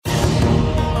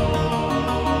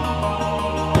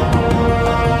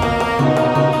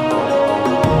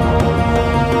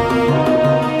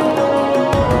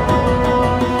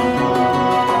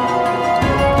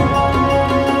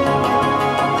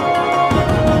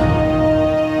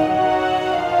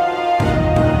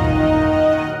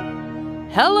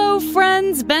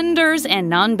Friends, benders, and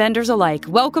non-benders alike,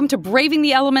 welcome to Braving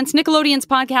the Elements, Nickelodeon's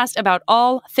podcast about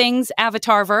all things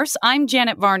Avatarverse. I'm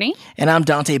Janet Varney. And I'm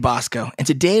Dante Bosco. And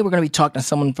today we're going to be talking to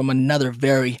someone from another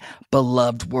very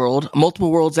beloved world. Multiple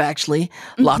worlds, actually.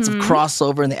 Lots of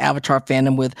crossover in the Avatar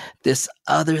fandom with this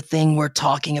other thing we're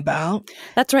talking about.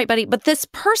 That's right, buddy. But this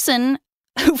person,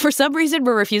 who for some reason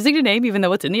we're refusing to name, even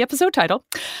though it's in the episode title,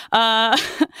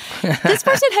 this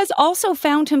person has also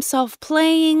found himself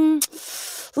playing...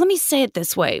 Let me say it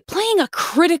this way, playing a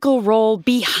critical role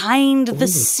behind the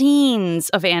scenes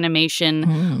of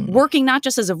animation, working not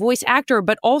just as a voice actor,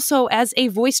 but also as a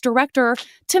voice director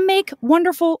to make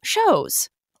wonderful shows.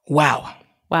 Wow.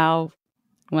 Wow.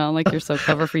 Well, like you're so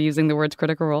clever for using the words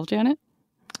critical role, Janet.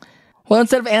 Well,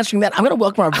 instead of answering that, I'm going to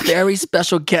welcome our very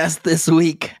special guest this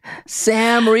week,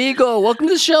 Sam Riegel. Welcome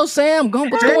to the show, Sam.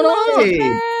 What's going on?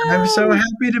 Hey, I'm so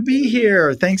happy to be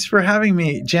here. Thanks for having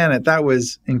me. Janet, that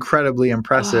was incredibly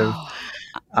impressive.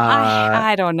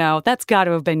 I don't know. That's got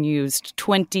to have been used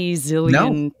 20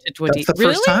 zillion to 20. That's the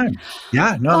first time.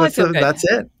 Yeah, no, that's it.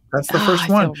 That's the first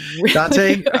one. Really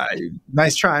Dante,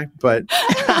 nice try, but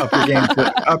up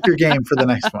your game for the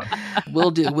next one.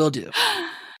 Will do.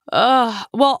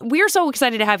 Well, we're so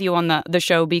excited to have you on the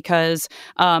show because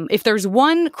if there's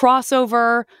one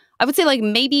crossover, I would say like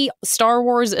maybe Star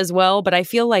Wars as well, but I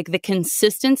feel like the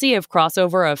consistency of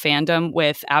crossover of fandom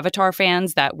with Avatar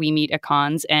fans that we meet at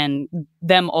cons and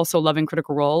them also loving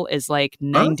Critical Role is like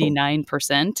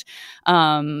 99%.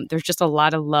 There's just a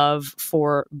lot of love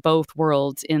for both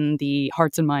worlds in the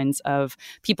hearts and minds of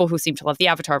people who seem to love the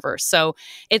Avatarverse. So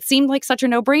it seemed like such a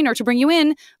no-brainer to bring you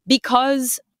in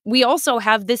because we also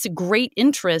have this great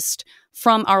interest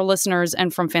from our listeners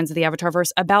and from fans of the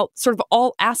Avatarverse about sort of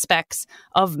all aspects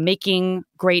of making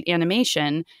great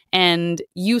animation. And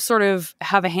you sort of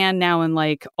have a hand now in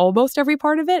like almost every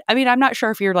part of it. I mean, I'm not sure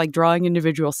if you're like drawing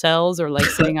individual cells or like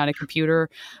sitting on a computer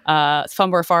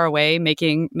somewhere far away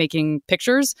making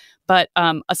pictures. But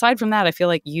aside from that, I feel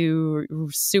like you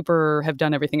super have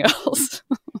done everything else.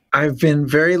 I've been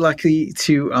very lucky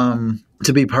to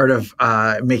be part of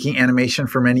making animation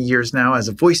for many years now as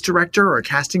a voice director or a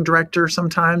casting director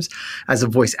sometimes, as a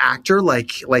voice actor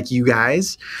like you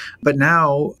guys. But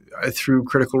now through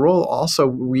Critical Role also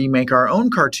we make our own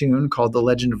cartoon called The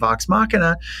Legend of Vox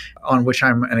Machina, on which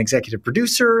I'm an executive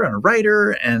producer and a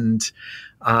writer, and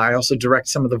I also direct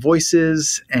some of the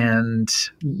voices. And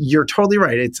you're totally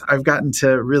right. I've gotten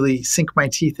to really sink my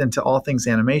teeth into all things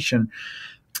animation.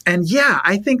 And yeah,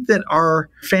 I think that our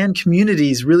fan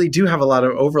communities really do have a lot of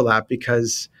overlap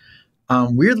because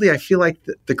weirdly, I feel like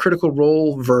the Critical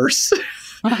Role verse,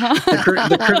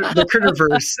 the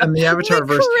Critterverse and the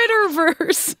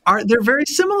Avatarverse they're very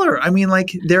similar. I mean,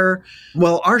 like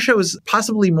our show is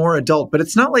possibly more adult, but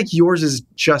it's not like yours is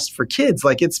just for kids.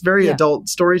 Like it's very adult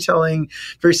storytelling,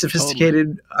 very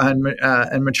sophisticated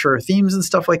and mature themes and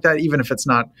stuff like that, even if it's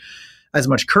not as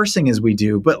much cursing as we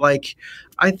do. But like,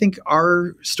 I think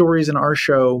our stories and our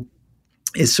show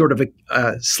is sort of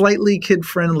a slightly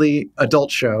kid-friendly adult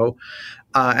show.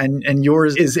 And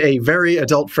yours is a very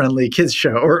adult-friendly kids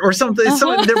show or something.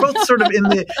 So they're both sort of in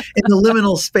the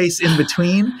liminal space in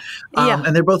between.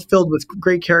 And they're both filled with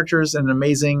great characters and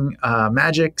amazing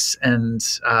magics and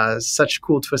such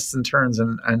cool twists and turns.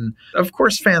 And of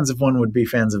course, fans of one would be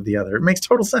fans of the other. It makes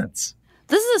total sense.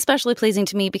 This is especially pleasing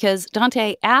to me because,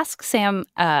 Dante, ask Sam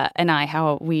and I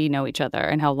how we know each other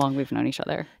and how long we've known each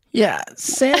other. Yeah,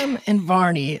 Sam and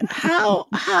Varney, how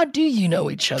do you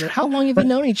know each other? How long have you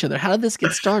known each other? How did this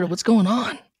get started? What's going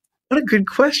on? What a good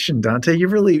question, Dante. You're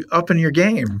really upping your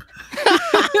game.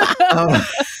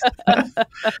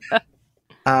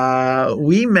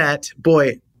 We met,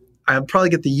 I'll probably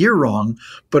get the year wrong,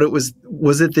 but was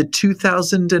it the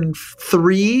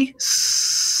 2003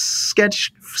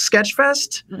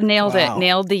 Sketchfest? Nailed it.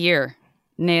 Nailed the year.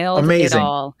 Nailed Amazing. It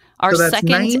all. Our so that's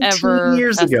second ever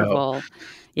years festival. Ago.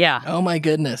 Yeah. Oh my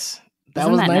goodness. That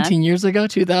Isn't was that 19 years ago,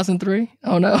 2003?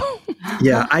 Oh no.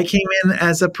 Yeah, I came in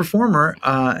as a performer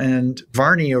and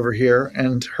Varney over here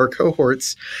and her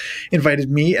cohorts invited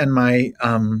me and my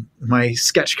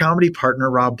sketch comedy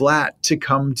partner, Rob Blatt, to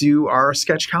come do our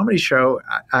sketch comedy show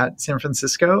at San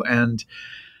Francisco. And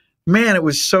man, it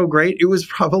was so great. It was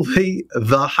probably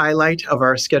the highlight of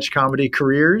our sketch comedy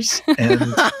careers. And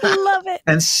love it.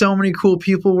 And so many cool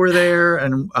people were there.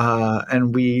 And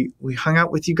we hung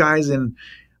out with you guys. And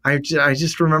I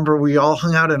just remember we all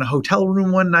hung out in a hotel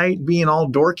room one night being all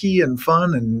dorky and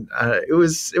fun. And it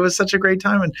was such a great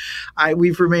time. And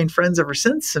we've remained friends ever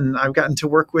since. And I've gotten to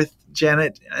work with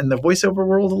Janet in the voiceover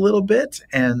world a little bit.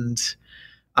 And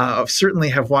certainly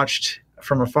have watched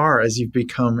from afar as you've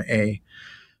become a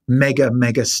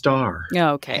mega star.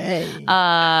 Okay. Hey.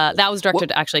 That was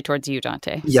directed actually towards you,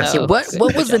 Dante. Yes, So it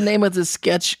What was the name of the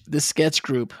sketch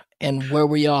group, and where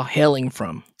were y'all hailing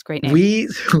from? It's a great name. We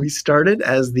started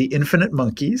as the Infinite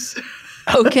Monkeys.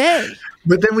 Okay.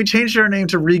 But then we changed our name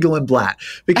to Regal and Blatt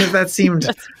because that seemed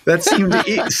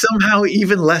somehow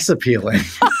even less appealing.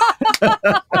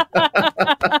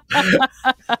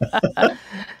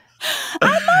 I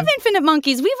love Infinite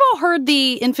Monkeys. We've all heard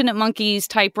the Infinite Monkeys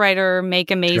typewriter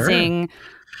make amazing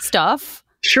stuff.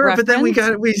 Sure, but then we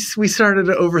started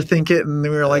to overthink it, and we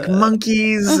were like,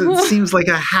 monkeys. It seems like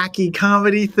a hacky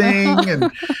comedy thing,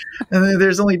 and then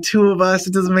there's only two of us.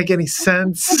 It doesn't make any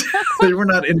sense. We're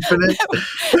not infinite.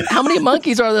 How many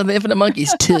monkeys are there in the Infinite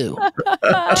Monkeys? Two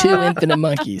Infinite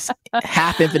Monkeys,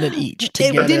 half infinite each. It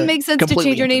didn't make sense to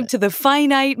change your name to the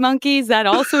Finite Monkeys. That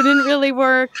also didn't really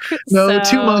work. No,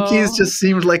 Two Monkeys just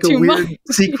seemed like a weird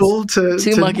sequel to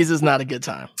Two Monkeys is not a good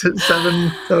time. To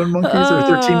seven monkeys or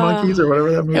 13 monkeys or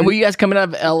whatever that movie. And were you guys coming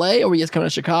out of LA, or were you guys coming out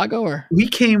of Chicago? Or we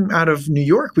came out of New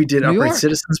York. We did Upright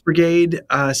Citizens Brigade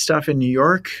stuff in New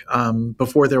York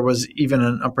before there was even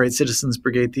an Upright Citizens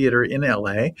Brigade theater in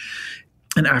LA.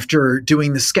 And after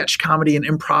doing the sketch comedy and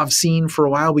improv scene for a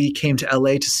while, we came to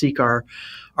LA to seek our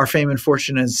fame and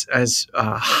fortune as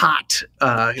hot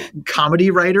comedy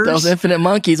writers. Those Infinite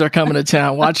Monkeys are coming to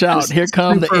town. Watch out. Here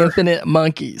come the Infinite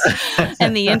Monkeys.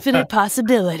 And the infinite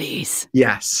possibilities.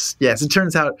 Yes. It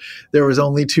turns out there was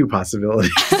only two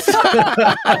possibilities.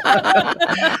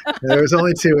 There was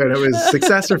only two, and it was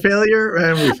success or failure,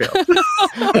 and we failed.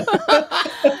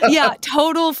 Yeah,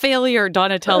 total failure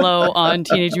Donatello on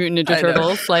Teenage Mutant Ninja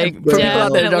Turtles. Like, for people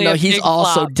out there that don't know, he's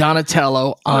also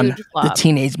Donatello on the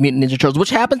Teenage Mutant Ninja Turtles, which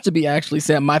happens to be actually,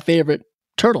 Sam, my favorite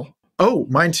turtle. Oh,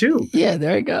 mine too. Yeah,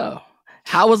 there you go.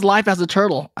 How was life as a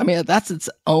turtle? I mean, that's its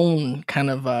own kind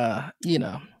of, it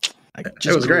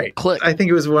was great. I think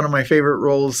it was one of my favorite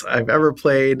roles I've ever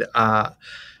played.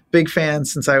 Big fan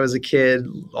since I was a kid.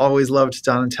 Always loved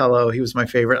Donatello. He was my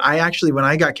favorite. When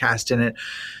I got cast in it,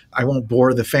 I won't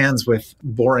bore the fans with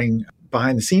boring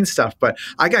behind the scenes stuff, but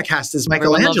I got cast as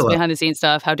Michelangelo. Behind the scenes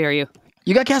stuff. How dare you?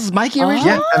 You got cast as Mikey originally?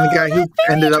 Yeah, and the guy who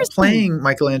ended up playing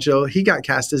Michelangelo, he got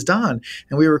cast as Don.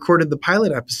 And we recorded the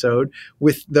pilot episode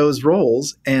with those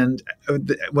roles. And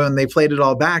when they played it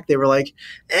all back, they were like,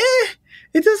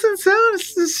 it doesn't sound,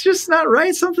 it's just not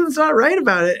right. Something's not right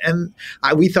about it. And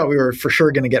we thought we were for sure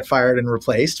going to get fired and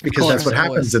replaced because that's what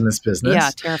happens in this business.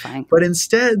 Yeah, terrifying. But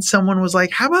instead, someone was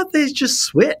like, how about they just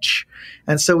switch?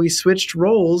 And so we switched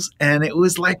roles, and it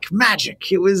was like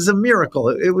magic. It was a miracle.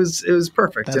 It was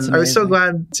perfect. That's and amazing. I was so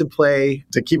glad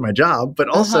to keep my job, but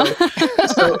also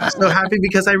so happy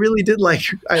because I really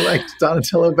I liked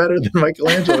Donatello better than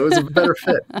Michelangelo. It was a better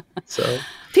fit. So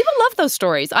people love those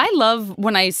stories. I love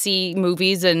when I see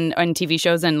movies and TV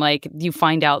shows and like you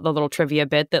find out the little trivia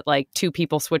bit that like two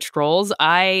people switched roles.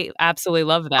 I absolutely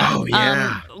love that. Oh,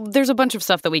 yeah. There's a bunch of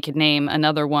stuff that we could name.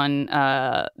 Another one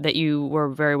that you were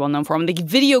very well known for on the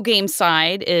video game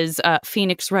side is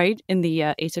Phoenix Wright in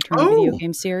the Ace Attorney video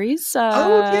game series.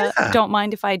 Don't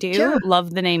Mind If I Do. Yeah.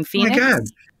 Love the name Phoenix. Oh my God.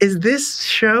 Is this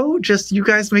show just you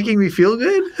guys making me feel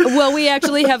good? Well, we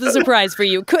actually have a surprise for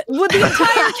you. Would the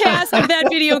entire cast of that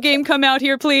video game come out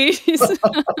here, please?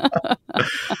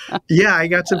 Yeah, I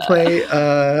got to play,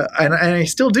 and I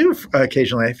still do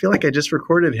occasionally. I feel like I just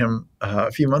recorded him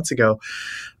a few months ago.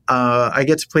 I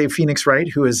get to play Phoenix Wright,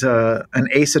 who is an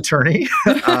ace attorney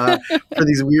for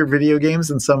these weird video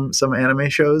games and some anime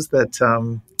shows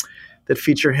that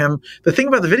feature him. The thing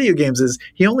about the video games is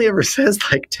he only ever says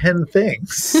like 10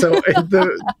 things. So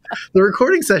the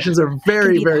recording sessions are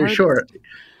very, very short.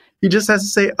 He just has to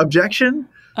say objection,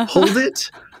 hold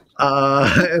it,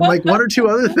 and like one or two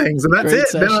other things. And that's it.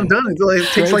 Session. Then I'm done. It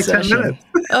takes like 10 minutes.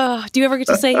 Do you ever get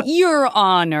to say, Your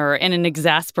Honor, in an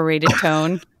exasperated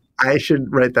tone? I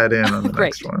should write that in on the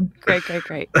next one. Great.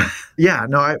 Yeah,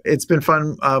 no, it's been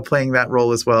fun playing that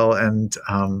role as well, and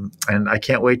I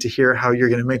can't wait to hear how you're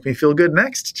going to make me feel good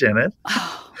next, Janet.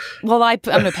 Well, I'm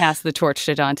going to pass the torch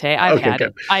to Dante. I've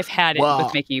had it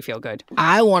with making you feel good.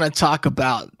 I want to talk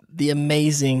about the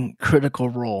amazing Critical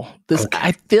Role.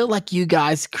 I feel like you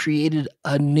guys created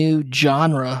a new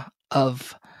genre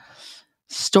of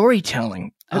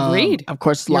storytelling. Agreed. Of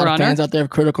course, a lot of fans out there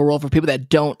of Critical Role. For people that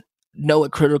don't know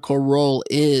what Critical Role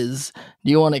is,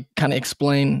 do you want to kind of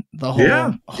explain the whole?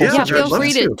 Yeah, feel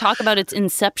free to talk about its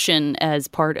inception as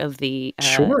part of the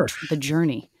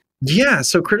journey. Yeah,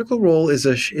 so Critical Role is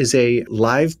a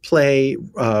live play,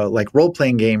 like role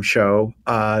playing game show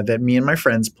that me and my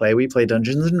friends play. We play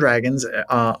Dungeons and Dragons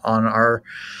on our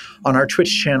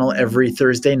Twitch channel every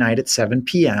Thursday night at 7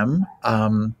 p.m.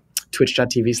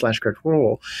 twitch.tv/critical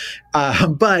role.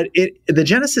 But the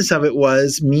genesis of it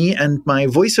was me and my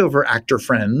voiceover actor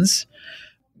friends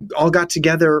all got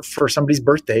together for somebody's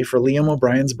birthday, for Liam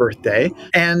O'Brien's birthday.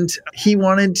 And he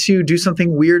wanted to do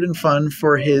something weird and fun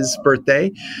for his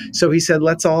birthday. So he said,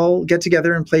 let's all get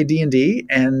together and play D&D.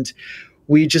 And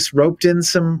we just roped in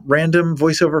some random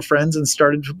voiceover friends and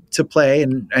started to play.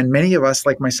 And many of us,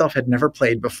 like myself, had never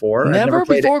played before. Never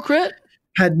before, Crit?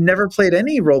 Had never played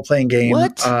any role-playing game.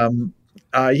 What?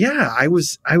 Yeah, I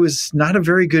was not a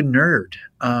very good nerd.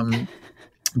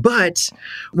 But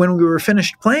when we were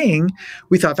finished playing,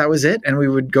 we thought that was it, and we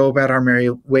would go about our merry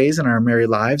ways and our merry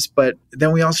lives. But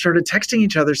then we all started texting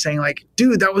each other saying like,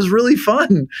 dude, that was really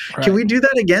fun. Right. Can we do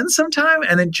that again sometime?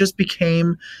 And it just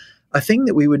became a thing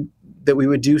that we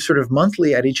would do sort of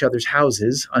monthly at each other's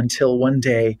houses until one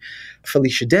day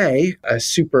Felicia Day, a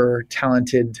super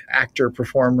talented actor,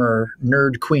 performer,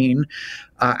 nerd queen,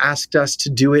 asked us to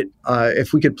do it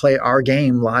if we could play our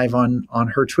game live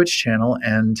on her Twitch channel.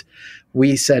 And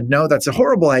we said, no, that's a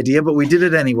horrible idea, but we did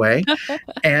it anyway.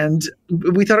 And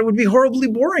we thought it would be horribly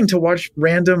boring to watch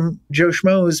random Joe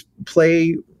Schmoes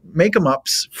play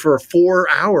make-em-ups for 4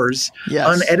 hours,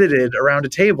 unedited around a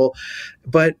table.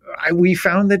 But we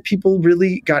found that people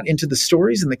really got into the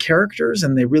stories and the characters,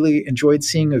 and they really enjoyed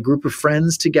seeing a group of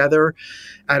friends together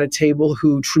at a table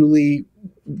who truly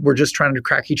were just trying to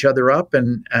crack each other up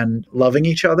and loving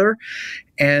each other.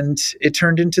 And it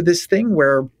turned into this thing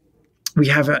where we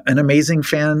have an amazing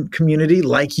fan community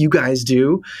like you guys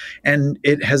do, and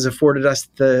it has afforded us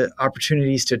the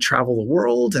opportunities to travel the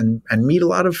world and meet a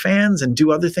lot of fans and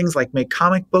do other things like make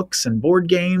comic books and board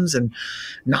games and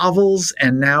novels.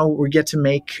 And now we get to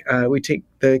we take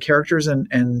the characters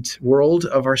and world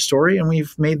of our story, and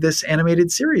we've made this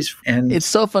animated series. And it's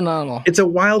so phenomenal. It's a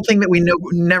wild thing that we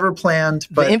never planned.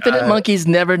 But the Infinite Monkeys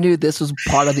never knew this was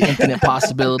part of the infinite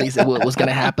possibilities of what was going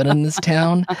to happen in this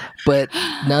town. But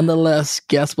nonetheless,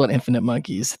 guess what, Infinite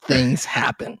Monkeys? Things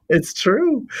happen. It's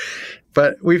true.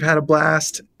 But we've had a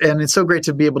blast, and it's so great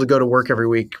to be able to go to work every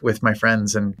week with my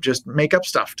friends and just make up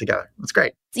stuff together. It's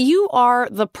great. You are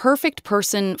the perfect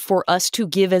person for us to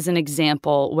give as an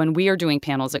example when we are doing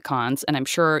panels at cons, and I'm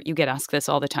sure you get asked this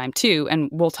all the time too, and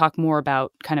we'll talk more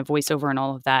about kind of voiceover and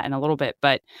all of that in a little bit.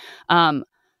 But,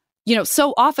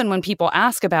 so often when people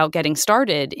ask about getting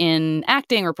started in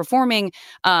acting or performing,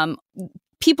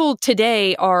 people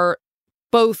today are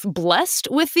both blessed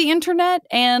with the internet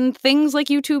and things like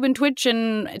YouTube and Twitch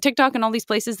and TikTok and all these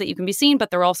places that you can be seen,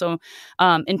 but they're also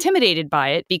intimidated by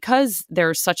it because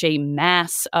there's such a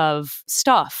mass of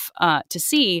stuff to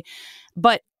see.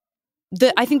 But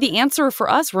I think the answer for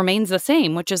us remains the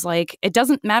same, which is like, it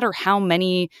doesn't matter how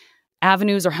many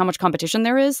avenues or how much competition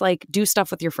there is, like, do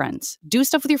stuff with your friends. Do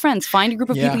stuff with your friends. Find a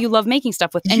group of people you love making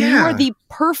stuff with. And you are the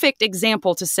perfect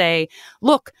example to say,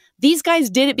 look, these guys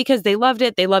did it because they loved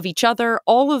it. They love each other.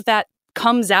 All of that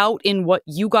comes out in what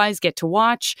you guys get to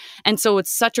watch. And so it's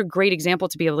such a great example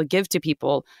to be able to give to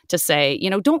people to say,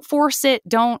 don't force it.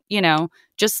 Don't,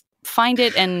 just find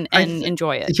it and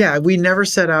enjoy it. Yeah, we never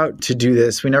set out to do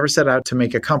this. We never set out to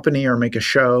make a company or make a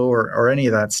show or any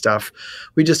of that stuff.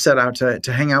 We just set out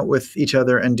to hang out with each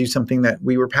other and do something that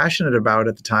we were passionate about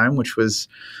at the time, which was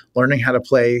learning how to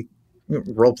play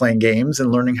role-playing games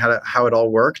and learning how it all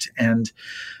worked. And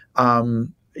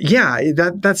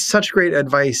that's such great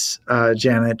advice,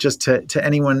 Janet, just to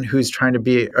anyone who's trying to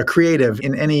be a creative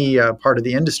in any part of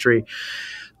the industry.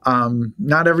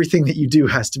 Not everything that you do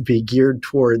has to be geared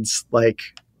towards like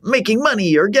making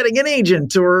money or getting an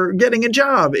agent or getting a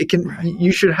job.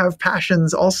 You should have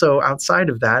passions also outside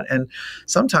of that. And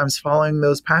sometimes following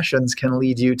those passions can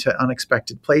lead you to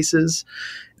unexpected places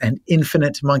and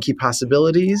infinite monkey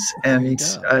possibilities. And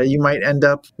you might end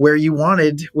up where you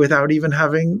wanted without even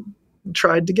having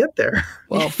tried to get there.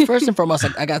 Well, first and foremost,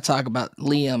 I got to talk about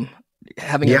Liam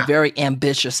having a very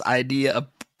ambitious idea of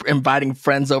inviting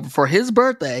friends over for his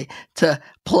birthday to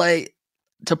play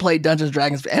Dungeons &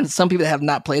 Dragons. And some people that have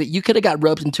not played it, you could have got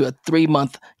roped into a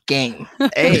 3-month game.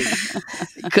 Hey,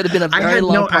 it could have been a very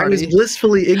long party. I was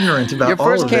blissfully ignorant about all of this.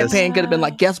 Your first campaign could have been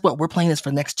like, guess what? We're playing this for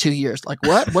the next 2 years. Like,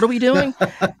 what? What are we doing?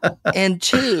 And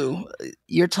 2,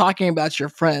 you're talking about your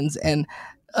friends, and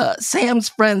Sam's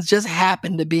friends just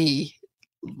happen to be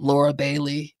Laura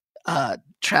Bailey,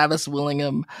 Travis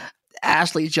Willingham,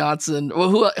 Ashley Johnson. Well,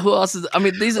 who else is? I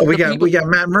mean, these are we got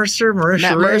Matt Mercer,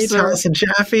 Marisha Ray, Taliesin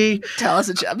Jaffe.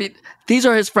 I mean, These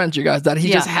are his friends, you guys, that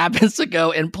he just happens to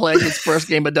go and play his first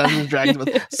game of Dungeons & Dragons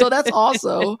with. So that's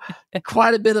also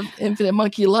quite a bit of infinite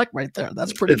monkey luck right there.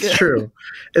 That's pretty good. It's true.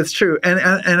 It's true. And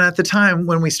at the time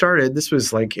when we started, this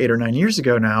was like 8 or 9 years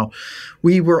ago now,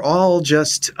 we were all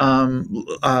just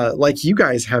like you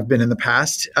guys have been in the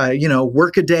past,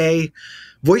 work a day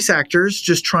voice actors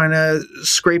just trying to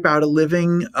scrape out a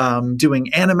living,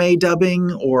 doing anime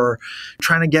dubbing or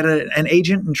trying to get an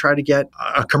agent and try to get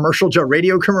a commercial job,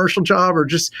 radio commercial job, or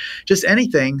just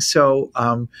anything. So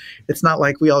it's not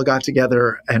like we all got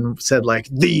together and said like,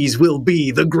 these will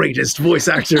be the greatest voice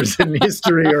actors in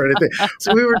history or anything.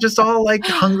 So we were just all like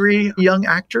hungry young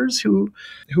actors who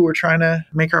were trying to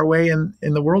make our way in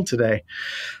the world today.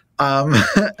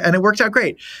 And it worked out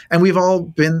great. And we've all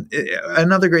been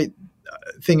another great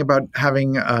thing about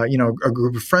having a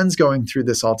group of friends going through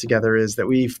this all together is that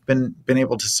we've been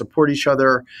able to support each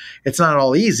other. It's not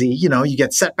all easy, you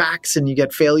get setbacks and you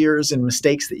get failures and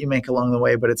mistakes that you make along the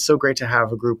way, but it's so great to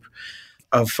have a group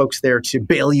of folks there to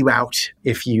bail you out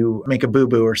if you make a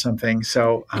boo-boo or something.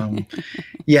 So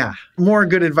more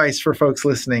good advice for folks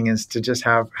listening is to just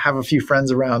have a few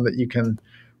friends around that you can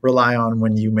rely on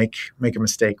when you make a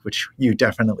mistake, which you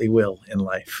definitely will in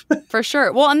life. For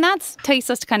sure. Well, and that takes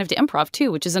us kind of to improv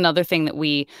too, which is another thing that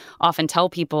we often tell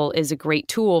people is a great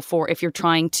tool for if you're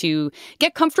trying to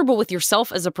get comfortable with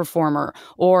yourself as a performer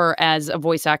or as a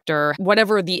voice actor,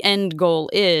 whatever the end goal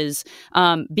is,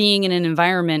 being in an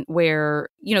environment where,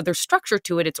 there's structure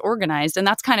to it, it's organized. And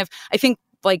that's kind of, I think,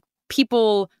 like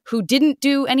people who didn't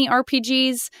do any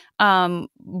RPGs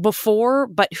before,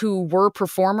 but who were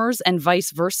performers and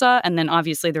vice versa. And then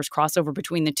obviously there's crossover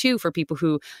between the two for people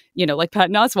who, like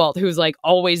Patton Oswalt, who's like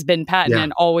always been Patton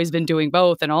and always been doing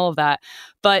both and all of that.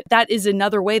 But that is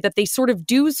another way that they sort of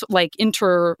do like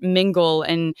intermingle.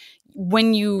 And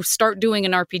when you start doing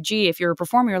an RPG, if you're a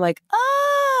performer, you're like,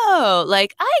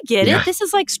 like, I get it. This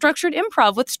is like structured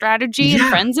improv with strategy and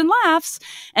friends and laughs.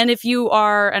 And if you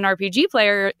are an RPG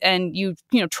player and you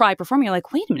try performing, you're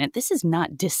like, wait a minute, this is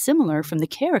not dissimilar from the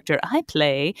character I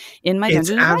play in my Dungeons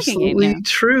 & Dragons game. It's absolutely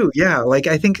true. Yeah. Like,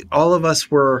 I think all of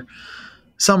us were,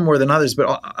 some more than others,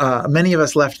 but many of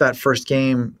us left that first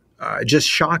game just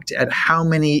shocked at how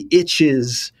many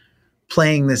itches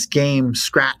playing this game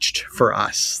scratched for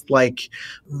us. Like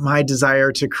my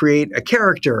desire to create a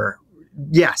character,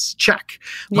 yes, check.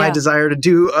 My desire to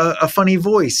do a funny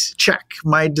voice, check.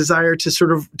 My desire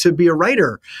to be a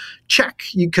writer, check,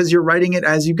 because you're writing it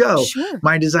as you go. Sure.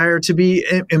 My desire to be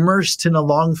immersed in a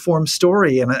long form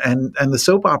story and the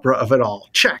soap opera of it all,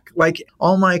 check. Like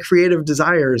all my creative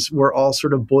desires were all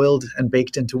sort of boiled and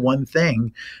baked into one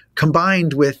thing,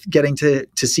 combined with getting to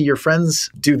see your friends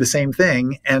do the same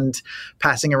thing and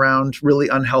passing around really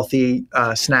unhealthy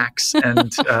snacks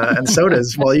and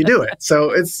sodas while you do it.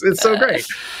 So it's so great.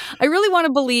 I really want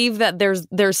to believe that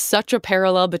there's such a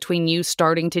parallel between you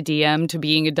starting to DM to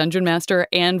being a dungeon master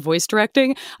and voice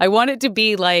directing. I want it to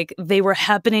be like they were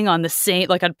happening on the same,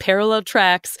 like on parallel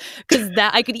tracks, because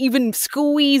that I could even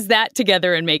squeeze that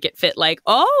together and make it fit. Like,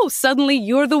 oh, suddenly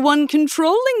you're the one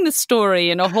controlling the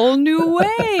story in a whole new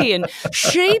way. And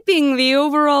shaping the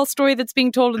overall story that's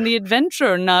being told in the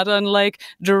adventure, not unlike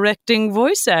directing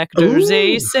voice actors,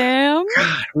 Sam?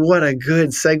 God, what a good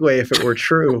segue if it were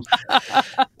true.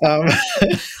 I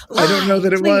don't know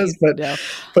that it was,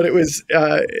 but it was,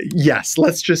 yes,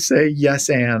 let's just say yes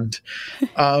and.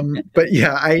 But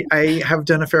yeah, I have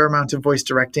done a fair amount of voice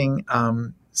directing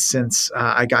since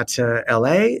I got to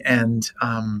LA, and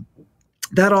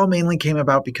that all mainly came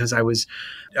about because I was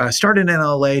started in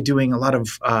LA doing a lot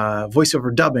of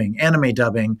voiceover dubbing, anime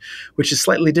dubbing, which is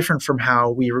slightly different from how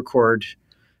we record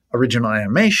original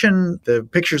animation. The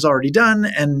picture's already done,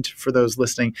 and for those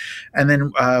listening, and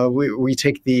then we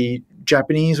take the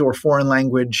Japanese or foreign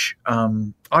language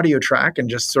audio track and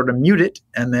just sort of mute it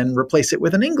and then replace it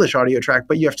with an English audio track,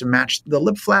 but you have to match the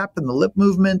lip flap and the lip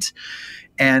movement.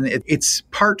 And it's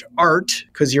part art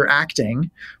because you're acting,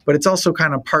 but it's also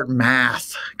kind of part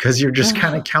math because you're just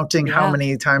kind of counting how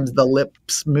many times the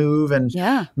lips move and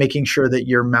making sure that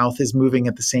your mouth is moving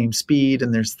at the same speed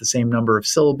and there's the same number of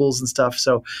syllables and stuff.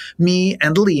 So me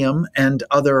and Liam and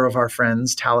other of our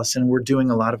friends, Taliesin, were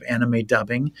doing a lot of anime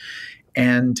dubbing.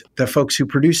 And the folks who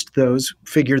produced those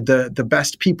figured the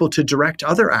best people to direct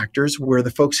other actors were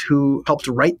the folks who helped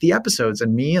write the episodes.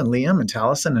 And me and Liam and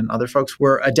Taliesin and other folks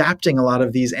were adapting a lot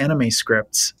of these anime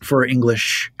scripts for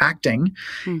English acting.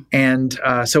 And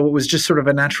so it was just sort of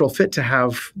a natural fit to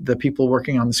have the people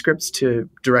working on the scripts to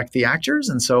direct the actors.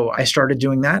 And so I started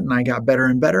doing that and I got better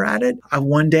and better at it.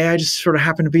 One day I just sort of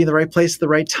happened to be in the right place at the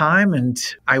right time. And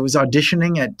I was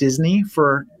auditioning at Disney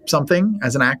for something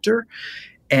as an actor.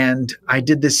 And I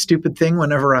did this stupid thing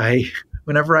whenever I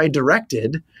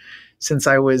directed, since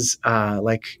I was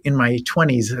like in my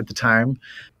 20s at the time.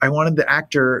 I wanted the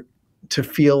actor to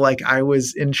feel like I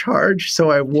was in charge,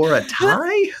 so I wore a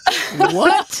tie.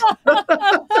 What?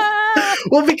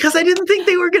 Well, because I didn't think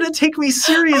they were going to take me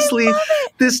seriously.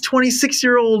 This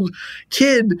 26-year-old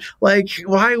kid, like,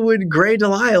 why would Gray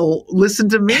Delisle listen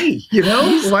to me? You know,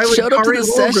 why would showed up to Kari the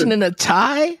Wahlgren? session in a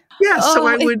tie? Yeah, so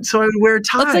I would wear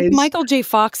ties. It's like Michael J.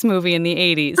 Fox movie in the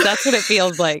 80s. That's what it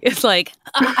feels like. It's like,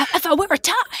 if I wear a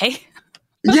tie.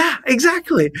 Yeah,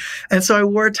 exactly. And so I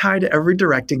wore a tie to every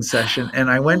directing session,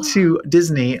 and I went to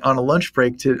Disney on a lunch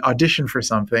break to audition for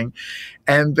something,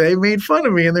 and they made fun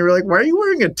of me, and they were like, "Why are you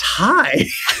wearing a tie?"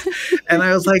 And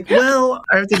I was like, "Well,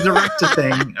 I have to direct a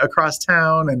thing across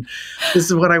town, and this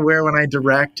is what I wear when I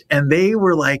direct." And they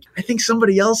were like, I think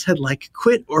somebody else had like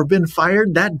quit or been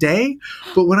fired that day,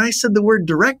 but when I said the word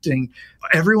directing,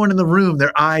 everyone in the room,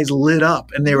 their eyes lit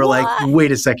up, and they were like,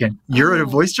 "Wait a second, you're a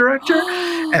voice director?"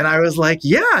 And I was like,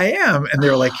 "Yeah, I am." And they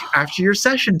were like, "After your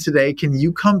session today, can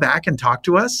you come back and talk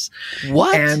to us?"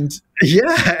 What? And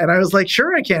yeah. And I was like,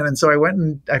 "Sure, I can." And so I went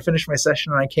and I finished my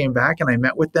session, and I came back and I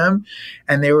met with them,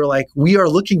 and they were like, "We are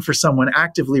looking for someone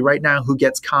actively right now who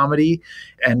gets comedy,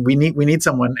 and we need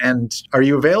someone. And are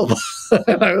you available?"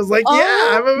 And I was like,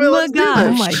 "Yeah, I'm available." Let's do this."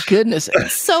 Oh my goodness.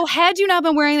 So had you not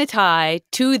been wearing the tie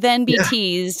to then be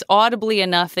teased audibly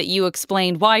enough that you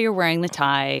explained why you're wearing the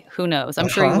tie, who knows? I'm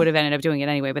sure you would have ended up doing it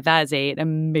anyway, but that is an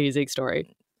amazing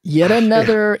story. Yet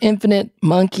another infinite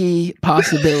monkey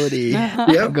possibility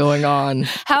going on.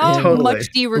 How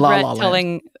much do you regret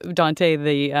telling Dante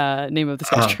the name of the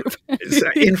sketch troupe?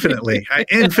 Infinitely.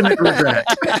 Infinite regret.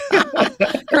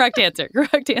 Correct answer.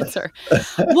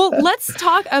 Well, let's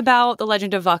talk about The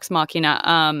Legend of Vox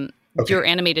Machina, your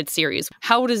animated series.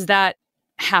 How does that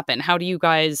happen? How do you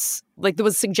guys, like, that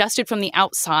was suggested from the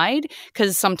outside?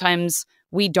 Because sometimes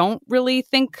we don't really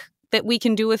think that we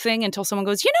can do a thing until someone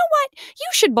goes, "You know what? You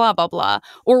should blah, blah, blah."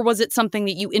 Or was it something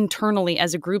that you internally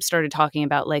as a group started talking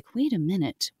about, like, wait a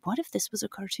minute, what if this was a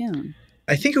cartoon?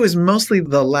 I think it was mostly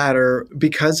the latter,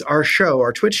 because our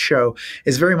Twitch show,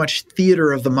 is very much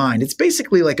theater of the mind. It's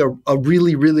basically like a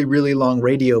really, really, really long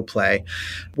radio play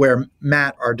where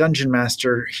Matt, our dungeon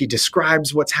master, he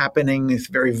describes what's happening with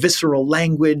very visceral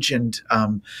language, and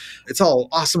it's all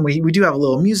awesome. We do have a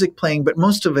little music playing, but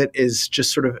most of it is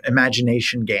just sort of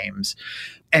imagination games.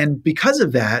 And because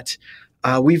of that,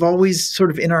 we've always sort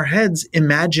of in our heads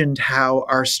imagined how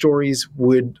our stories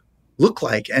would look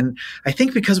like. And I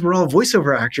think because we're all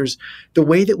voiceover actors, the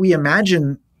way that we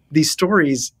imagine these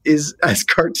stories is as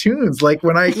cartoons. Like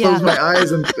when I close my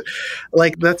eyes and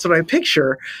like, that's what I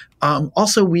picture.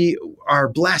 Also, we are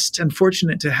blessed and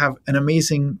fortunate to have an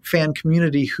amazing fan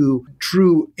community who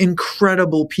drew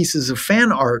incredible pieces of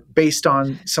fan art based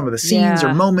on some of the scenes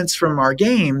or moments from our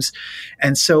games.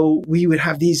 And so we would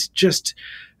have these just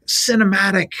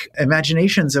cinematic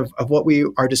imaginations of what we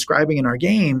are describing in our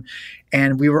game.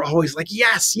 And we were always like,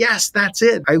 yes, that's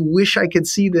it. I wish I could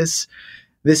see this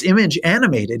image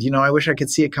animated. You know, I wish I could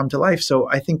see it come to life. So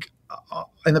I think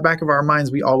in the back of our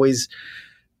minds, we always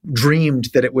dreamed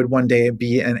that it would one day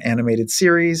be an animated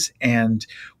series. And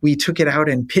we took it out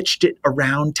and pitched it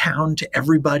around town to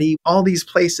everybody, all these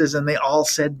places, and they all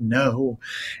said no.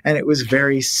 And it was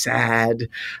very sad.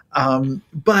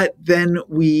 But then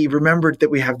we remembered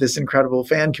that we have this incredible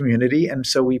fan community. And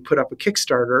so we put up a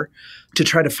Kickstarter to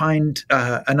try to find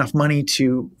enough money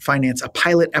to finance a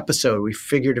pilot episode. We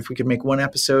figured if we could make one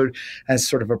episode as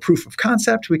sort of a proof of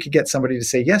concept, we could get somebody to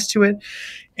say yes to it.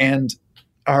 And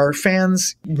our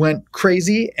fans went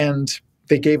crazy, and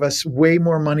they gave us way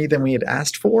more money than we had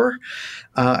asked for.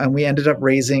 And we ended up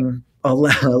raising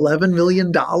 $11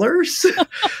 million.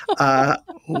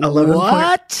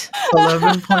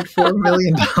 $11.4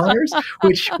 million,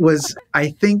 which was, I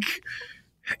think,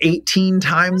 18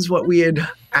 times what we had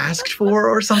asked for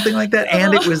or something like that.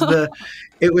 And it was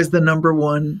the number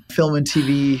one film and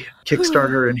TV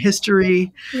Kickstarter in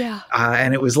history.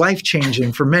 And it was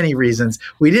life-changing for many reasons.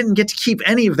 We didn't get to keep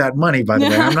any of that money, by the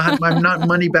way. I'm not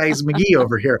Moneybags McGee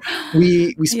over here.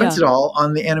 We spent it all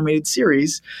on the animated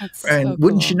series. That's and so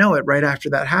wouldn't cool. you know it, right after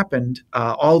that happened,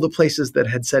 all the places that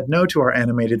had said no to our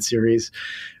animated series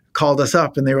called us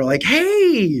up, and they were like,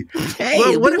 hey,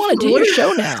 we want to do your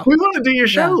show now. We want to do your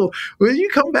show. Will you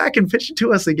come back and pitch it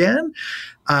to us again?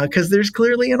 Because there's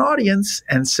clearly an audience.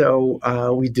 And so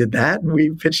we did that, and we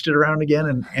pitched it around again,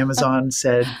 and Amazon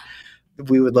said,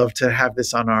 we would love to have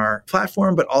this on our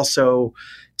platform, but also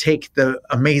take the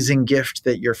amazing gift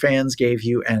that your fans gave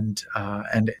you and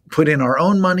put in our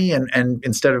own money. And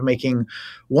instead of making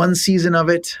one season of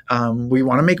it, we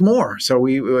want to make more. So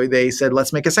they said,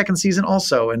 let's make a second season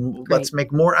also. And let's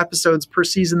make more episodes per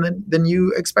season than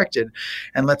you expected.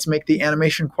 And let's make the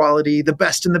animation quality the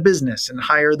best in the business and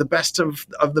hire the best of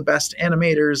the best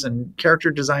animators and character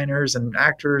designers and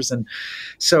actors. And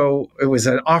so it was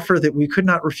an offer that we could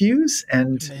not refuse.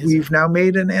 And we've now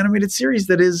made an animated series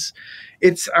that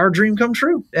it's our dream come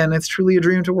true. And it's truly a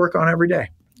dream to work on every day.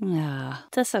 Yeah,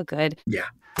 that's so good. Yeah.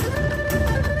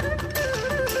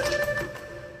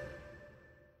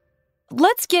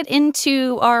 Let's get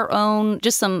into our own,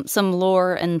 just some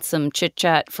lore and some chit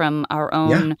chat from our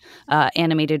own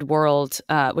animated world,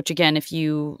 which again, if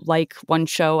you like one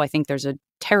show, I think there's a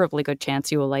terribly good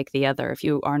chance you will like the other if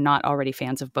you are not already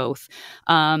fans of both.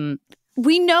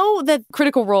 We know that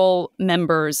Critical Role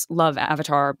members love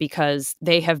Avatar because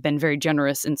they have been very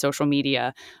generous in social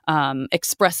media,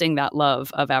 expressing that love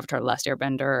of Avatar: The Last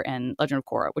Airbender and Legend of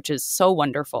Korra, which is so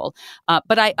wonderful.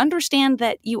 But I understand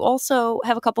that you also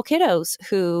have a couple kiddos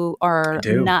who are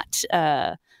not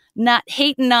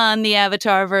hating on the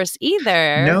Avatarverse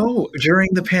either. No, during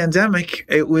the pandemic,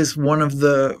 it was one of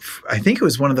the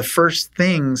first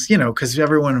things, because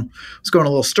everyone was going a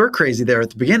little stir crazy there at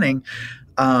the beginning.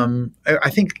 I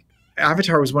think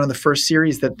Avatar was one of the first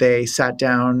series that they sat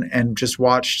down and just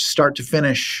watched start to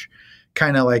finish,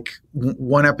 kind of like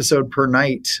one episode per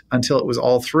night until it was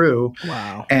all through.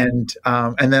 Wow. And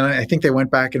then I think they went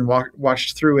back and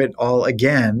watched through it all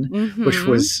again, which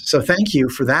was, so thank you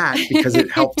for that, because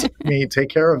it helped me take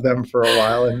care of them for a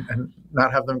while and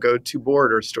not have them go too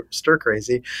bored or stir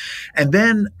crazy. And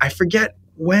then I forget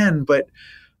when, but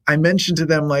I mentioned to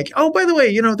them like, oh, by the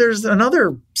way, there's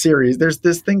another series. There's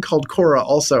this thing called Korra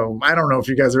also. I don't know if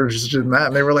you guys are interested in that.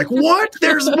 And they were like, what?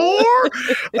 There's more?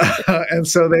 And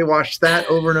so they watched that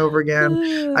over and over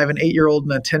again. I have an 8-year-old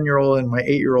and a 10-year-old, and my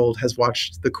 8-year-old has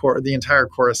watched the entire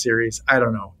Korra series, I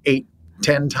don't know,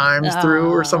 8-10 times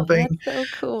through or something. That's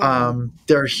so cool.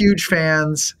 They're huge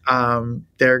fans.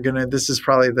 This is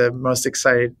probably the most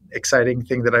exciting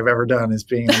thing that I've ever done, is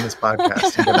being on this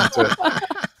podcast and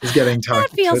getting to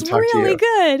that feels to talk really to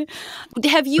you. good.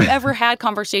 Have you ever had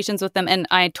conversations with them? And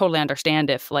I totally understand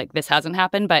if this hasn't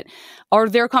happened, but are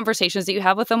there conversations that you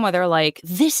have with them where they're like,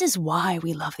 this is why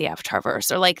we love the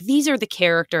Avatarverse, or these are the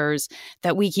characters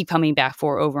that we keep coming back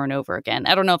for over and over again?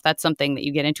 I don't know if that's something that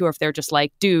you get into, or if they're just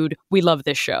like, dude, we love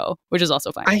this show, which is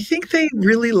also fine. I think they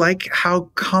really like how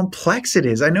complex it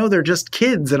is. I know they're just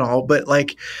kids and all, but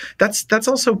that's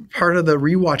also part of the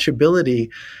rewatchability.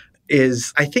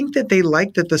 Is I think that they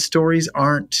like that the stories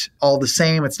aren't all the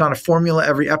same. It's not a formula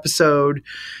every episode,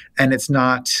 and it's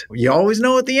not, you always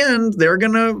know at the end they're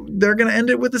gonna end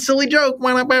it with a silly joke.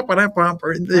 There's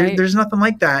nothing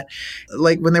like that.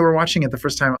 Like when they were watching it the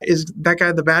first time, is that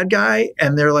guy the bad guy?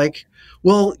 And they're like,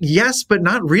 well, yes, but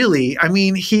not really. I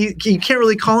mean, you can't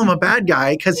really call him a bad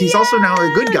guy because he's also now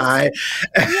a good guy.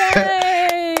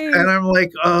 And I'm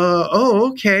like,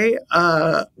 okay.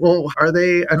 Well, are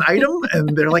they an item?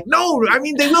 And they're like, no, I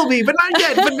mean, they will be, but not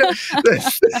yet. But no.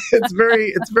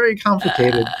 It's very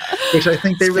complicated, which I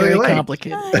think they really like.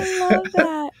 Complicated.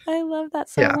 I love that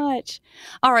so much.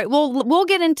 All right. Well, we'll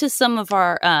get into some of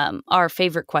our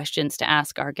favorite questions to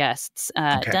ask our guests.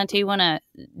 Okay. Dante, you want to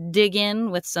dig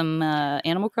in with some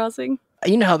Animal Crossing?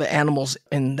 You know how the animals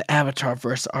in the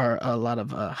Avatarverse are a lot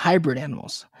of hybrid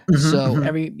animals. So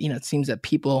it seems that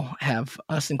people have,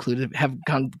 us included, have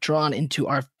drawn into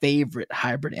our favorite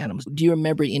hybrid animals. Do you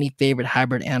remember any favorite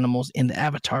hybrid animals in the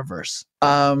Avatarverse?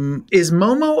 Is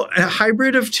Momo a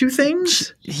hybrid of two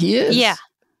things? He is. Yeah.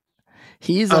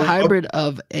 He's a hybrid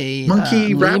of a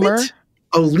monkey lemur, rabbit?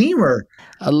 Oh, lemur.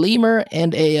 A lemur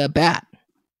and a bat.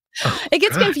 Oh, it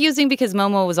gets confusing because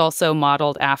Momo was also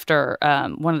modeled after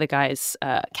one of the guy's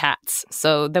cats.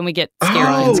 So then we get scared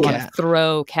and want to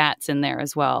throw cats in there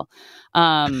as well.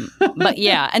 But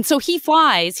yeah, and so he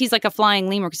flies. He's like a flying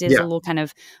lemur because he has a little kind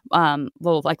of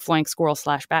little like flying squirrel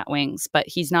 / bat wings. But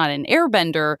he's not an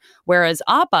airbender. Whereas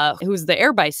Appa, who's the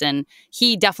air bison,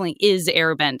 he definitely is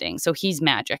airbending. So he's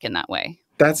magic in that way.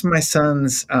 That's my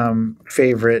son's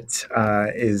favorite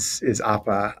is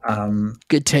Appa.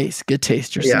 Good taste,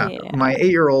 Tristan. Yeah, my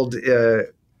 8-year-old,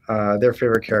 their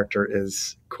favorite character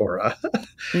is Korra.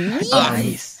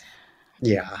 Nice.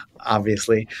 Yeah,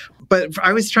 obviously. But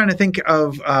I was trying to think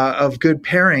of good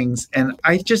pairings, and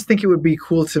I just think it would be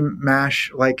cool to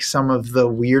mash like some of the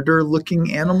weirder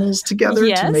looking animals together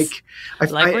to make.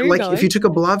 If you took a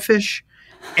blobfish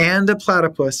and a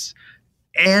platypus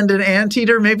and an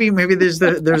anteater. Maybe there's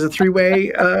a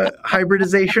three-way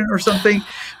hybridization or something.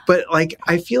 But like,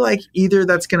 I feel like either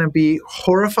that's going to be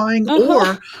horrifying,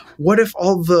 or what if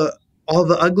all the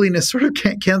ugliness sort of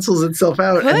cancels itself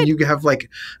out, and you have like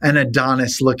an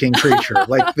Adonis-looking creature,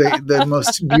 like the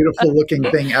most beautiful-looking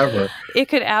thing ever. It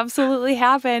could absolutely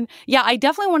happen. Yeah, I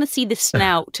definitely want to see the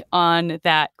snout on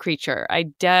that creature. I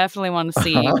definitely want to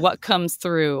see what comes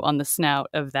through on the snout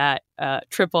of that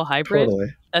triple hybrid.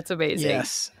 Totally. That's amazing.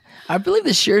 Yes. I believe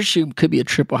the Shearshu could be a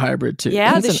triple hybrid too.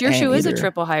 Yeah, the Shearshu is a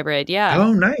triple hybrid. Yeah.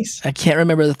 Oh, nice. I can't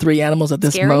remember the three animals at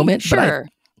this moment. Sure.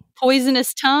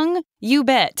 Poisonous tongue? You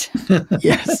bet.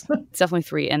 Yes. It's definitely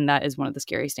 3, and that is one of the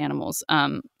scariest animals.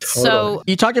 Totally. So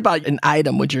you talked about an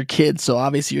item with your kids, so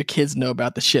obviously your kids know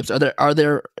about the ships. Are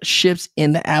there ships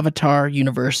in the Avatar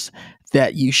universe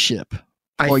that you ship?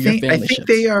 I think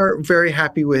they are very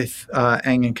happy with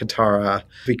Aang and Katara,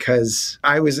 because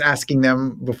I was asking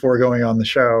them before going on the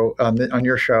show, on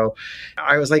your show.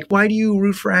 I was like, why do you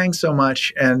root for Aang so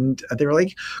much? And they were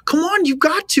like, come on, you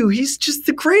got to. He's just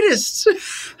the greatest.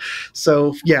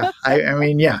 So, yeah, I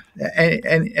mean, yeah,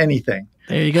 anything.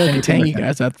 There you go, Katang, you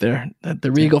guys out there.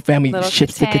 The Regal family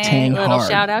ships the Katang hard. Little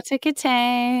shout out to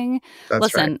Katang.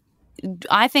 Listen,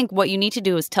 I think what you need to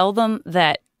do is tell them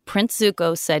that Prince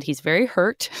Zuko said he's very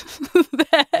hurt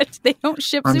that they don't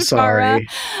ship Zutara, sorry.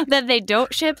 that they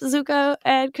don't ship Zuko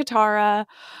and Katara.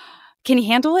 Can you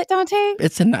handle it, Dante?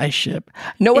 It's a nice ship.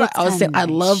 You know what I was saying? I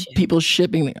love people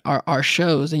shipping our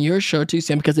shows, and your show too,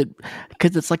 Sam, because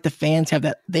it's like the fans have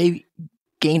that, they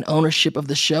gain ownership of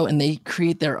the show and they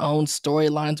create their own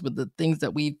storylines with the things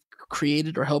that we've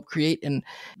created or helped create, and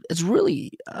it's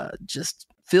really just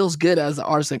feels good as an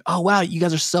artist, like, oh wow, you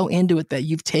guys are so into it that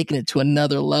you've taken it to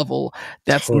another level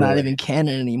that's not even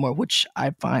canon anymore, which I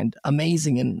find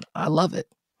amazing and I love it.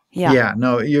 Yeah,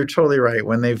 no, you're totally right.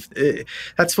 When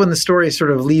that's when the story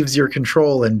sort of leaves your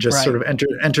control and just sort of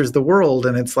enters the world,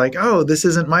 and it's like, oh, this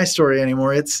isn't my story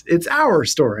anymore. It's our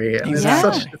story, and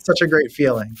it's such a great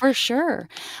feeling. For sure.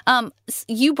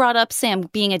 You brought up, Sam,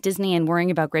 being at Disney and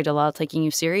worrying about Grey DeLisle taking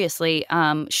you seriously.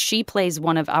 She plays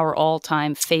one of our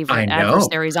all-time favorite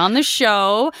adversaries on the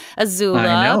show,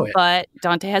 Azula. But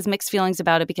Dante has mixed feelings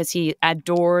about it because he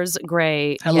adores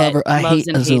Grey. I love her. I hate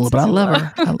Azula, but I love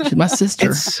her. She's my sister.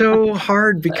 It's so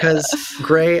hard because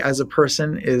Grey as a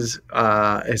person is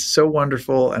so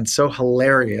wonderful and so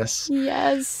hilarious.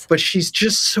 Yes. But she's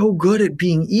just so good at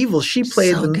being evil. She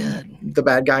played the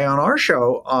bad guy on our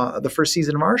show, the first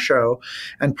season of our show.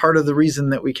 And part of the reason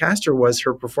that we cast her was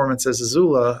her performance as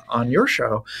Azula on your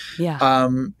show. Yeah.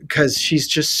 Because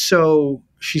she's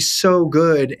so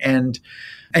good. And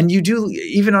you do,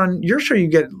 even on your show, you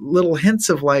get little hints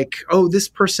of like, oh, this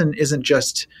person isn't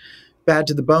just bad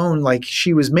to the bone, like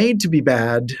she was made to be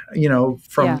bad,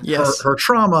 from her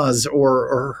traumas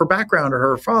or her background or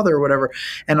her father or whatever.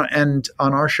 And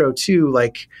on our show too,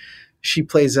 like she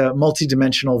plays a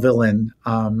multidimensional villain.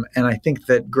 And I think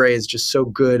that Grey is just so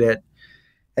good at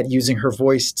using her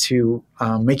voice to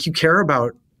make you care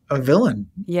about a villain.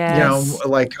 Yes.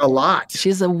 Like a lot.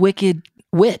 She's a wicked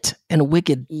wit and a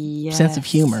wicked sense of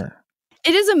humor.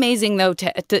 It is amazing, though,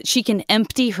 that she can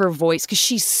empty her voice because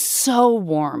she's so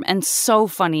warm and so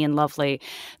funny and lovely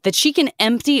that she can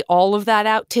empty all of that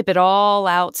out, tip it all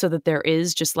out so that there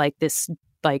is just like this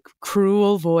like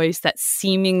cruel voice that's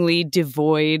seemingly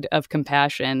devoid of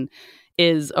compassion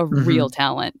is a real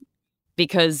talent.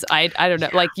 Because I don't know,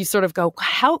 like you sort of go,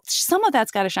 how some of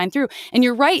that's got to shine through. And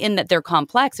you're right in that they're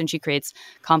complex and she creates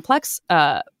complex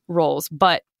roles.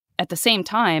 But at the same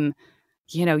time,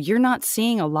 you're not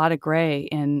seeing a lot of Grey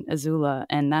in Azula,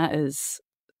 and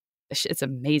it's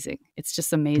amazing. It's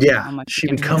just amazing how much she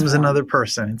becomes another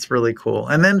person. It's really cool.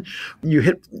 And then you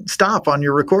hit stop on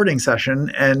your recording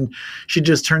session, and she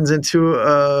just turns into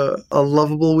a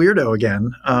lovable weirdo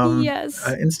again.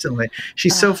 Instantly.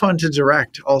 She's so fun to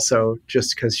direct, also,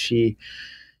 just because she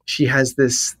has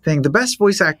this thing. The best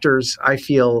voice actors, I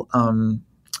feel,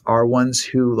 are ones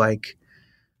who like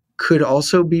could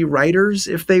also be writers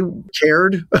if they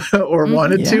cared or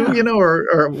wanted to,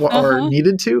 or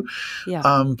needed to.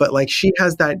 Yeah. But like she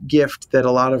has that gift that a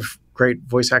lot of great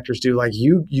voice actors do, like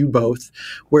you both,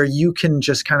 where you can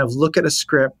just kind of look at a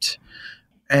script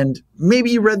and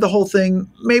maybe you read the whole thing,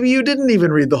 maybe you didn't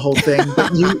even read the whole thing,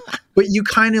 but you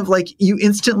kind of like, you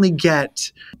instantly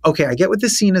get, okay, I get what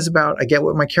this scene is about. I get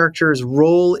what my character's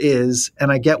role is,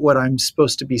 and I get what I'm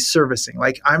supposed to be servicing.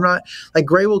 Like I'm not, like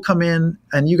Grey will come in,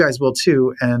 and you guys will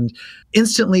too, and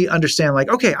instantly understand like,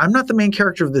 okay, I'm not the main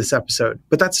character of this episode,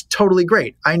 but that's totally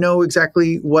great. I know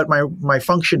exactly what my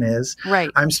function is. Right.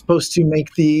 I'm supposed to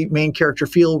make the main character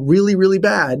feel really, really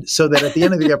bad so that at the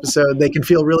end of the episode, they can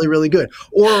feel really, really good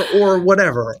or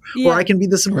whatever. Yeah. Or I can be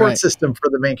the support system for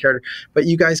the main character. But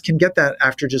you guys can get that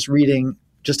after just reading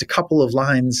just a couple of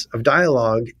lines of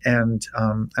dialogue. And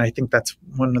I think that's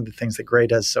one of the things that Gray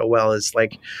does so well is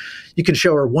like, you can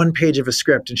show her one page of a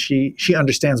script and she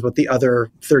understands what the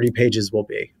other 30 pages will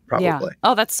be, probably. Yeah.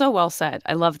 Oh, that's so well said.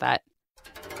 I love that.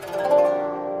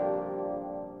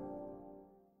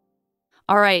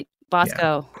 All right,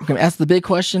 Bosco. I'm going to ask the big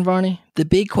question, Varney. The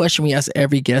big question we ask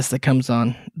every guest that comes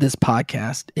on this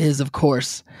podcast is, of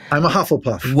course, I'm a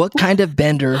Hufflepuff. What kind of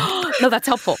bender? No, that's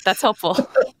helpful. That's helpful.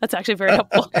 That's actually very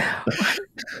helpful.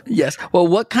 Yes. Well,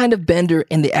 what kind of bender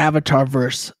in the Avatar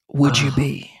verse would you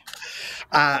be?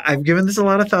 I've given this a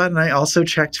lot of thought, and I also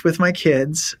checked with my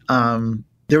kids.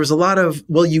 There was a lot of,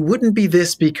 well, you wouldn't be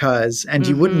this because, and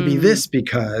you wouldn't be this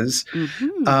because.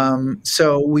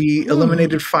 So we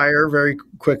eliminated fire very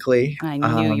quickly. I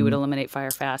knew you would eliminate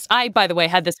fire fast. I, by the way,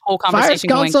 had this whole conversation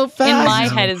Fire's gone so fast. in my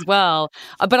head as well.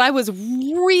 But I was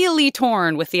really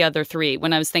torn with the other three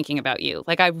when I was thinking about you.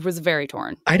 Like, I was very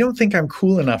torn. I don't think I'm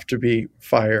cool enough to be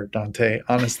fire, Dante,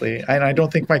 honestly. And I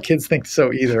don't think my kids think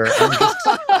so either.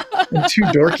 I'm too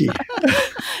dorky.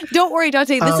 Don't worry,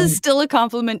 Dante. This is still a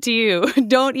compliment to you.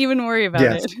 Don't even worry about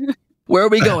it. Where are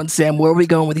we going, Sam? Where are we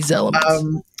going with these elements?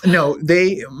 No,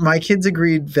 my kids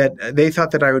agreed that they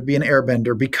thought that I would be an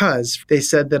airbender because they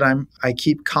said that I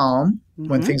keep calm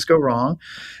when things go wrong.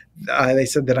 They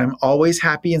said that I'm always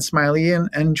happy and smiley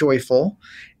and joyful.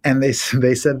 And they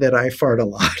said that I fart a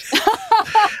lot.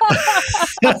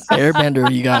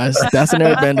 Airbender, you guys. That's an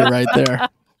airbender right there.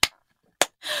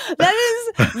 That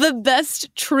is the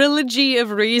best trilogy of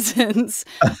reasons.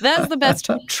 That's the best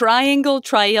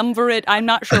triumvirate. I'm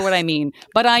not sure what I mean,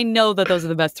 but I know that those are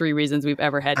the best three reasons we've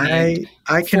ever had named.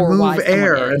 I can move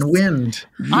air and wind.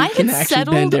 I had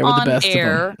settled on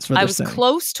air. I was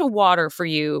close to water for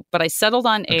you, but I settled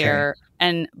on air.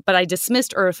 But I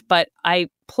dismissed Earth, but I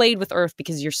played with Earth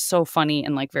because you're so funny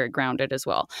and like very grounded as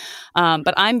well.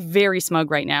 But I'm very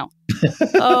smug right now.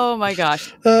 Oh my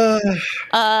gosh.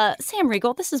 Sam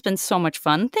Riegel, this has been so much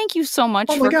fun. Thank you so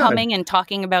much for coming and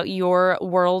talking about your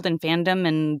world and fandom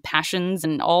and passions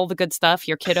and all the good stuff,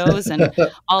 your kiddos and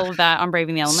all of that on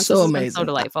Braving the Elements. So this has amazing. been so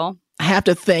delightful. I have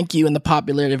to thank you and the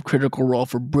popularity of Critical Role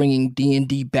for bringing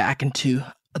D&D back into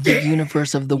the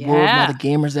universe of the world and all the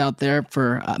gamers out there.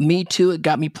 For me too, it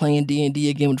got me playing D&D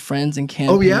again with friends and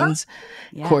campaigns.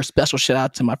 Of course, special shout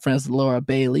out to my friends Laura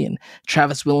Bailey and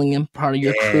Travis Willingham, part of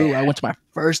your crew. I went to my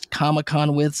first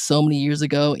Comic-Con with so many years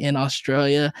ago in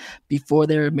Australia before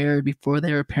they were married, before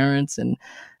they were parents, and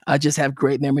I just have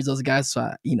great memories of those guys.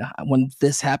 So when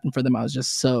this happened for them, I was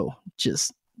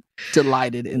just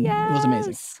delighted, and it was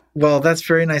amazing. Well, that's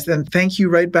very nice. And thank you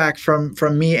right back from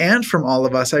me and from all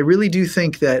of us. I really do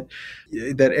think that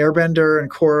Airbender and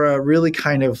Korra really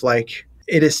kind of like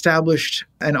it established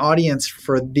an audience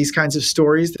for these kinds of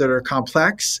stories that are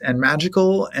complex and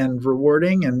magical and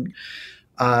rewarding and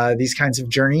these kinds of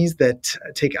journeys that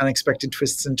take unexpected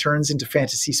twists and turns into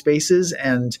fantasy spaces.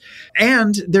 And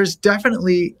there's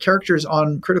definitely characters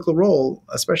on Critical Role,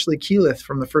 especially Keyleth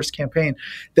from the first campaign,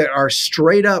 that are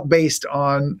straight up based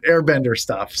on Airbender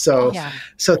stuff. So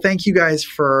thank you guys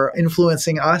for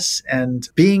influencing us and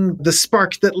being the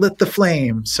spark that lit the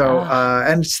flame. So,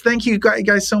 and thank you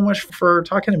guys so much for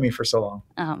talking to me for so long.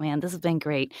 Oh man, this has been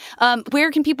great.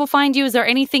 Where can people find you? Is there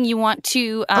anything you want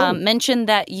to mention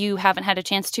that you haven't had a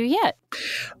chance to yet?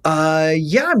 I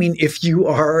mean, if you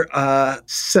are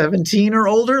 17 or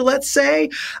older, let's say,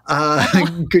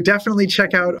 could definitely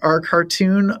check out our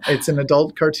cartoon. It's an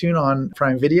adult cartoon on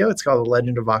Prime Video. It's called The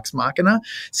Legend of Vox Machina.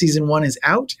 Season 1 is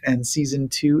out, and Season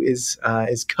 2 is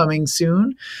coming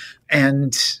soon.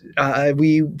 And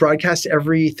we broadcast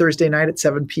every Thursday night at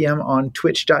 7 p.m. on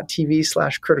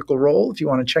twitch.tv/Critical Role if you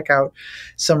want to check out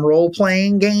some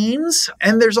role-playing games.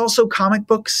 And there's also comic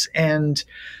books and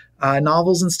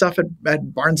novels and stuff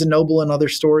at Barnes & Noble and other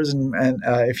stores. And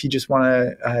if you just want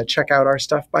to check out our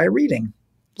stuff by reading.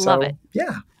 Love it.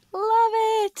 Yeah. Love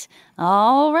it.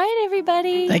 All right,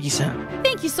 everybody. Thank you, Sam.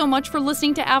 Thank you so much for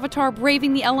listening to Avatar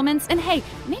Braving the Elements. And hey,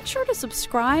 make sure to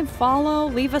subscribe, follow,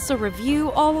 leave us a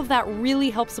review. All of that really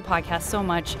helps the podcast so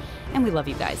much. And we love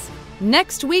you guys.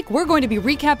 Next week, we're going to be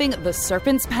recapping The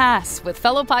Serpent's Pass with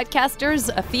fellow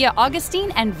podcasters Afia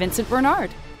Augustine and Vincent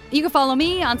Bernard. You can follow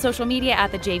me on social media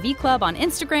at the JV Club on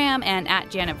Instagram and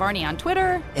at Janet Varney on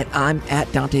Twitter. And I'm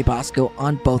at Dante Bosco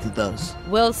on both of those.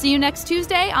 We'll see you next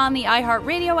Tuesday on the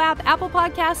iHeartRadio app, Apple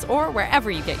Podcasts, or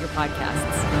wherever you get your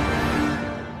podcasts.